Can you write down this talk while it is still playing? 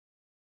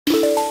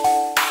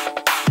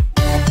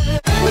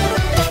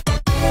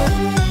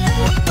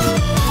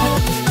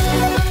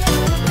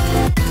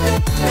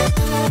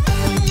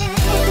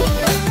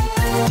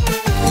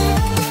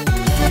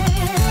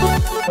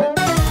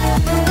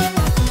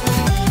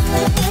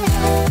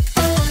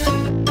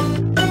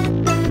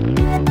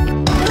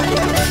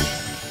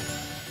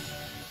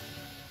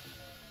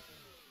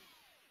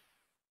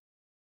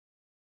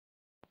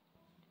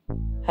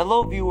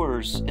Hello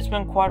viewers, it's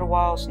been quite a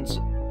while since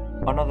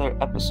another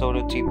episode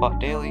of TPOT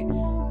Daily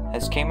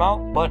has came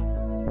out, but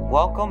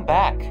welcome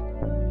back.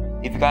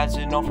 If you guys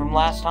didn't know from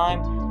last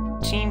time,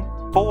 Team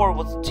 4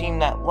 was the team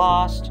that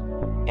lost,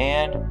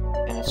 and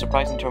in a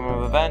surprising turn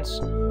of events,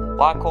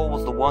 Black Hole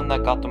was the one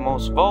that got the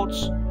most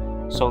votes,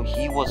 so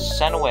he was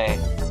sent away.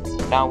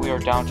 Now we are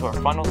down to our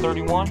final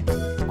 31,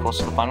 close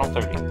to the final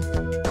 30.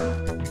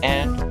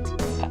 And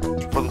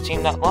for the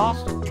team that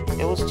lost,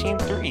 it was Team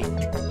 3.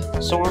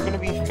 So we're going to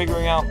be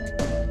figuring out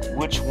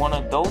which one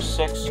of those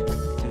 6 is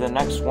the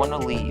next one to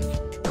leave.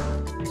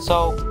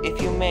 So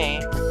if you may,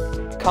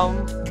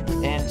 come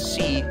and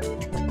see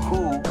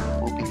who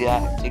will be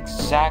that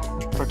exact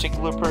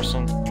particular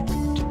person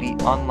to be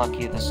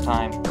unlucky this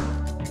time.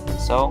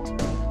 So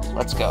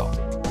let's go.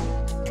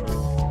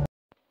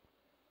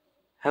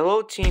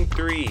 Hello Team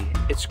 3,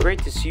 it's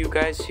great to see you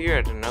guys here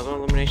at another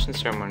elimination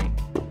ceremony.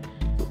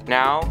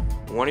 Now,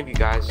 one of you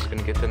guys is going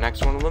to get the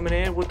next one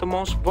eliminated with the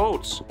most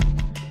votes.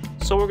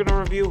 So we're going to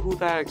review who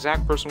that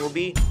exact person will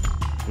be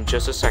in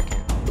just a second.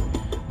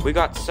 We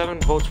got 7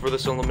 votes for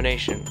this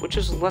elimination, which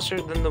is lesser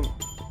than the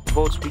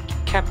votes we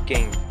kept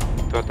getting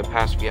throughout the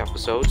past few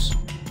episodes.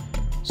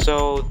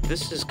 So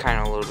this is kind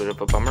of a little bit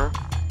of a bummer,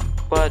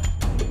 but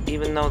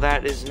even though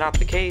that is not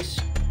the case,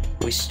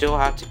 we still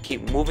have to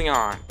keep moving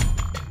on.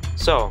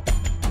 So,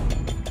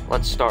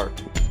 let's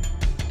start.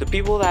 The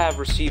people that have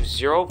received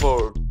 0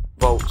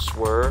 votes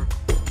were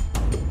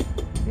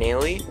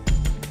Naily,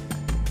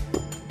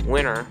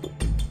 Winner,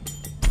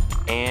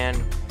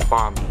 and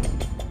Bombi.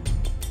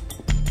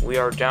 We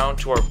are down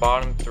to our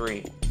bottom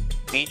 3,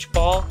 Beach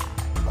Ball,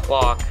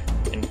 Clock,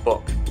 and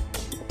Book.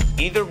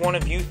 Either one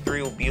of you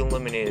 3 will be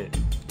eliminated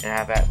and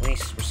have at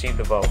least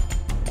received a vote.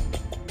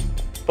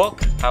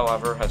 Book,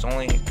 however, has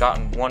only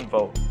gotten 1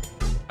 vote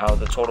out of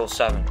the total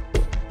 7,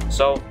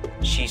 so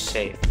she's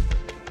safe.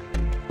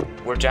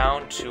 We're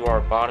down to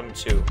our bottom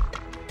 2,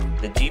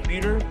 the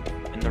debuter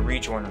and the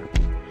rejoiner,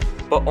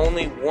 but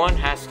only one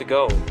has to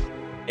go.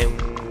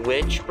 And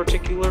which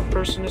particular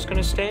person is going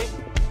to stay?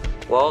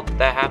 Well,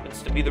 that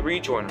happens to be the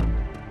rejoiner,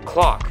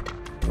 Clock,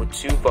 with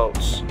 2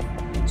 votes.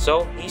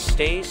 So he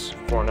stays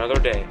for another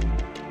day.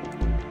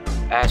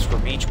 As for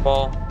Beach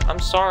Ball, I'm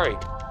sorry,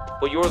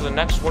 but you're the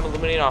next one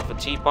eliminated off of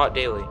TPOT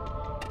Daily.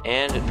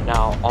 And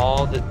now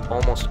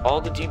almost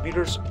all the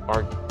debuters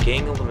are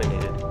getting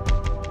eliminated.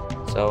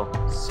 So,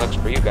 sucks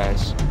for you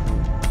guys.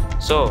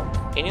 So,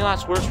 any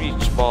last words for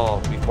Beach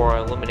Ball before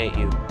I eliminate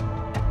you?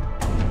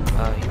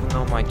 Even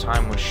though my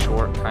time was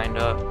short,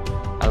 kinda,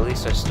 at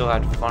least I still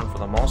had fun for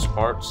the most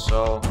part,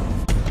 so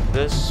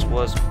this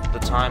was the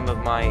time of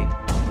my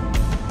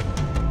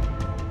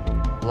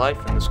life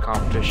in this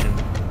competition.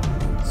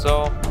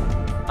 So,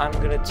 I'm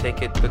gonna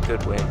take it the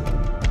good way.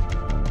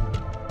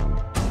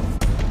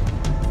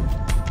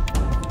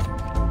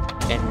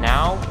 And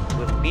now,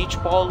 with Beach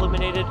Ball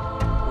eliminated,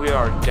 we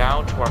are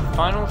down to our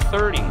final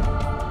 30.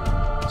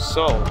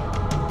 So,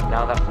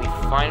 now that we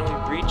finally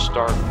reached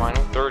our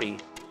final 30,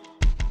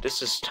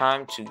 this is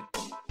time to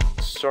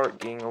start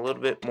getting a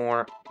little bit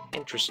more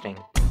interesting.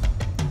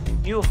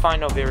 You will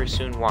find out very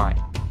soon why.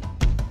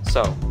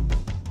 So,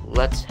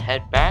 let's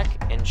head back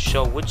and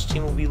show which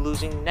team will be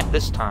losing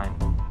this time.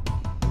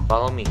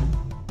 Follow me.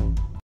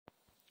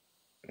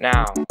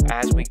 Now,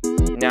 as we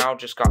now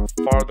just got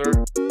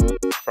farther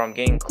from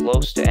getting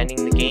close to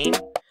ending the game,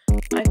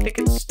 I think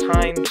it's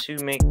time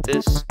to make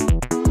this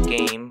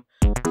game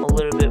a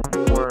little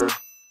bit more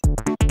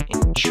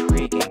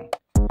intriguing.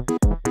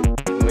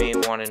 You may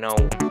want to know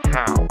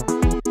how.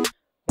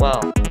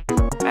 Well,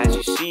 as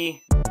you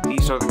see,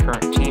 these are the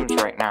current teams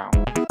right now.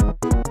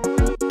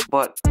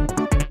 But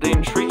the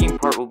intriguing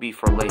part will be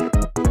for later,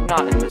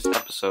 not in this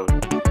episode,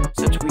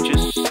 since we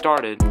just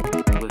started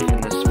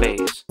within this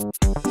phase.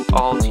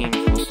 All teams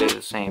will stay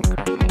the same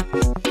currently.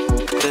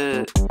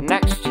 The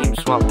next team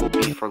swap will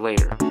be for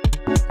later.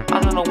 I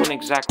don't know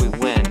exactly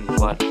when,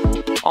 but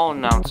I'll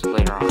announce it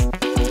later on.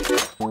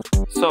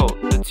 So,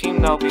 the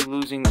team that will be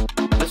losing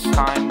this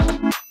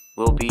time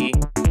will be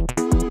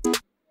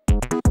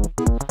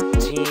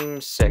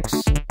Team 6.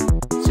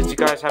 Since you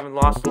guys haven't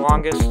lost the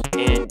longest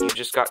and you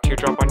just got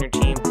Teardrop on your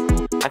team,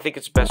 I think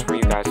it's best for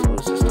you guys to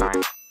lose this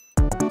time.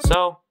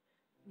 So,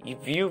 you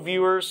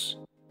viewers,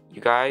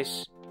 you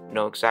guys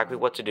know exactly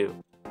what to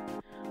do.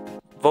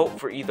 Vote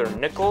for either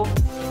Nickel,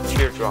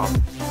 Teardrop,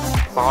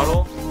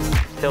 Bottle,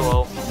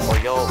 Pillow, or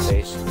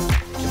Yellowface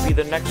to be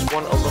the next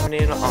one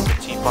eliminated on the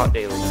TPOT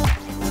Daily.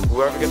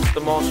 Whoever gets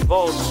the most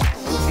votes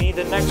will be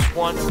the next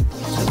one to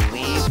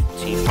leave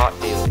TPOT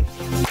Daily.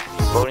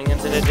 Voting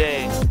ends in a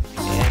day,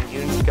 and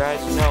you guys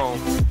know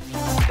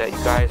that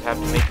you guys have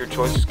to make your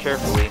choices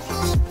carefully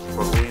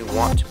for who you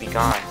want to be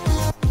gone.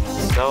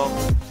 So,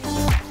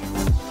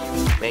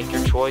 make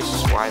your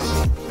choice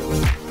wisely.